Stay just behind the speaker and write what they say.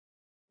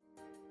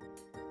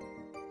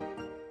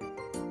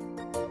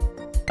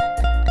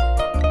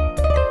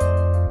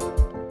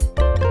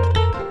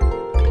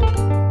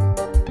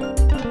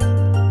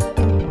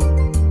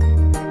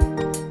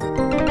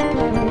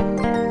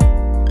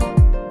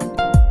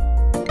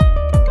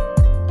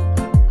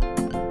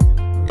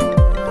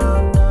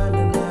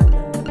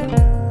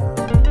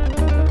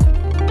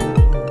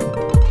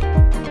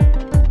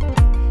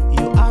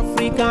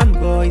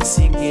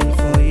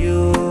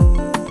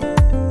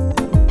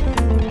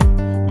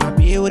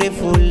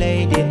beautiful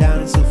lady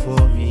dance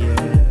for me, yeah.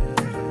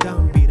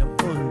 Don't beat them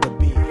on the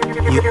beat.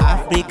 You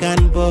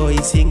African boy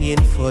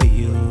singing for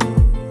you.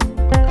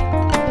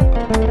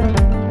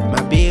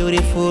 My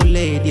beautiful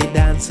lady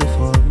dance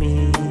for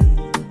me.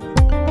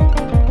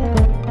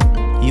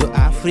 You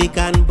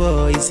African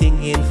boy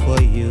singing for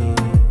you.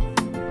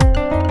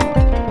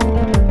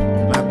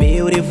 My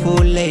beautiful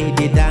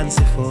lady dance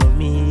for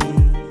me.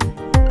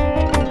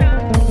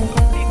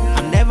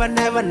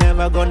 I'm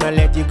never gonna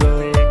let you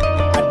go.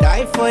 I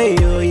die for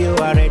you, you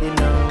already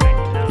know.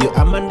 You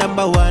are my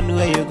number one,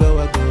 where you go,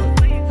 I go.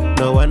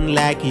 No one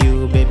like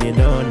you, baby,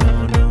 no,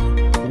 no,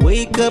 no.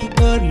 Wake up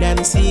early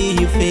and see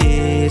your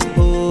face.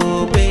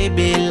 Oh,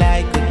 baby,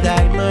 like a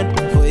diamond.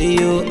 For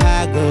you,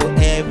 I go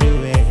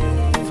everywhere.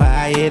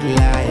 Fired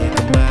like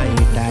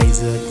Mike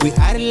Tyson. We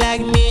are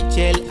like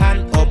Michelle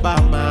and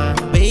Obama.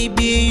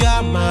 Baby, you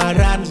are my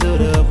Range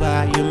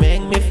Rover. You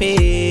make me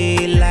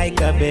feel like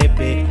a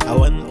baby. I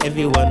want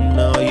everyone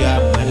know you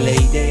are my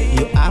lady.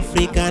 You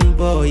African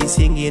boy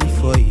singing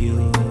for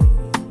you.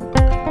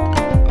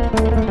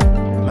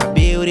 My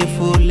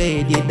beautiful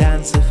lady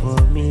dance for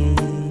me.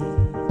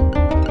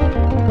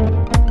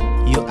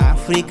 You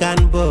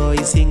African boy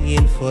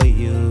singing for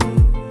you.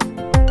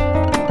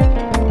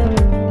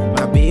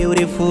 My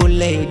beautiful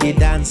lady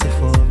dance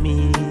for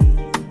me.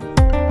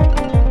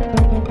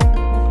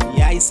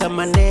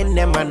 Sama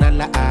nene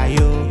manala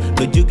ayo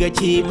do juga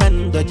ci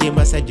man do ci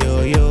masa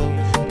joyo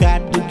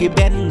kaddu gi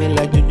ben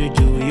la juñu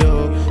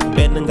juyo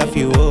ben nga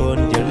fi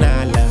won jël na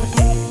la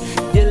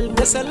jël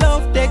nga sa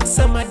love tek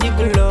sama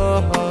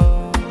diglo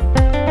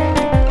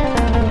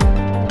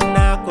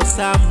na ko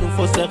sam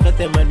fo sa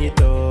xete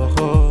manito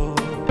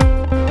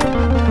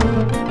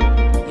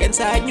ken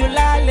sa ñu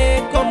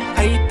laale comme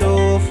ay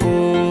tofu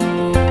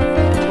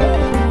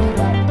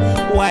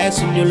waaye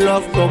suñu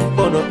love comme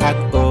bono ak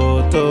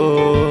oto.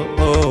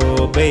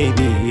 Oh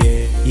baby,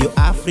 yeah. You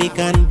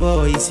African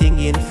boy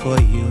singing for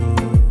you.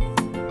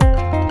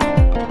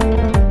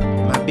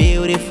 My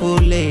beautiful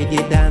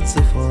lady dance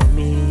for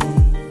me.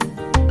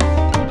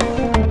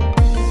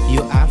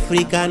 You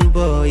African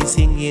boy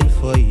singing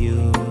for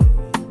you.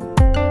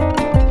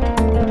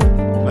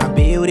 My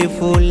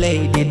beautiful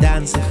lady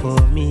dance for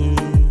me.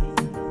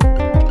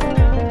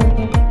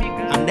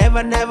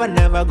 I'm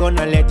never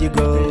gonna let you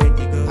go.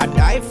 I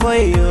die for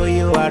you,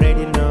 you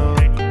already know.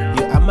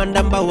 You are my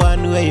number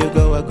one, where you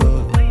go, I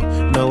go.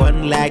 No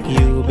one like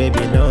you,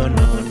 baby, no,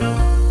 no, no.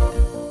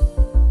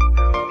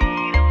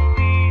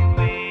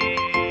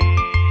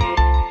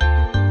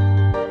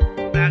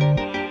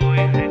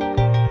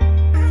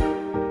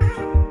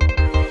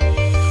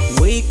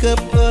 Wake up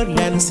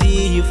early and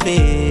see your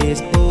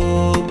face.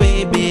 Oh,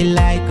 baby,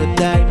 like a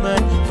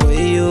diamond. For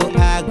you,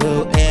 I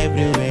go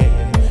everywhere.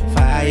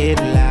 Fired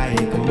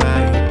like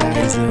Mike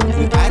Tyson.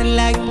 We are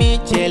like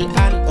Michelle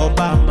and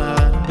Obama.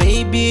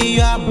 Baby,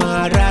 you are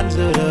my Range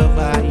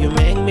Rover. You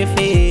make me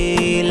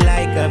feel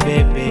like a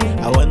baby.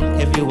 I want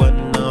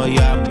everyone know you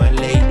are my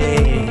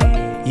lady.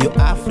 You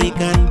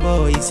African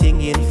boy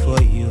singing for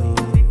you.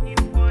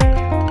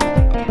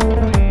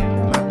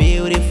 My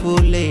beautiful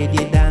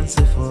lady dance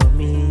for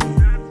me.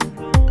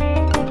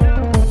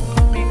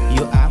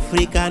 You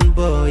African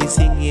boy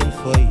singing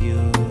for you.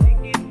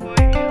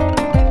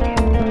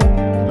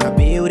 My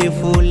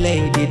beautiful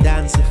lady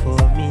dance for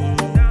me.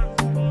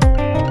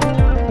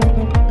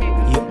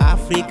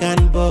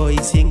 African boy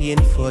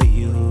singing for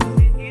you.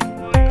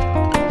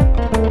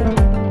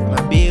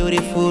 My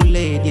beautiful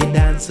lady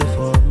dance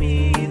for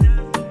me.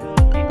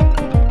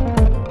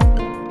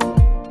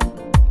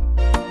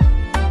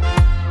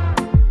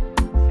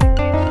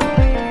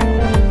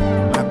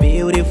 My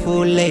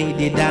beautiful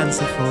lady dance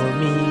for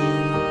me.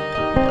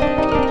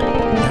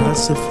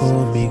 Dance for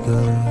me,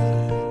 girl.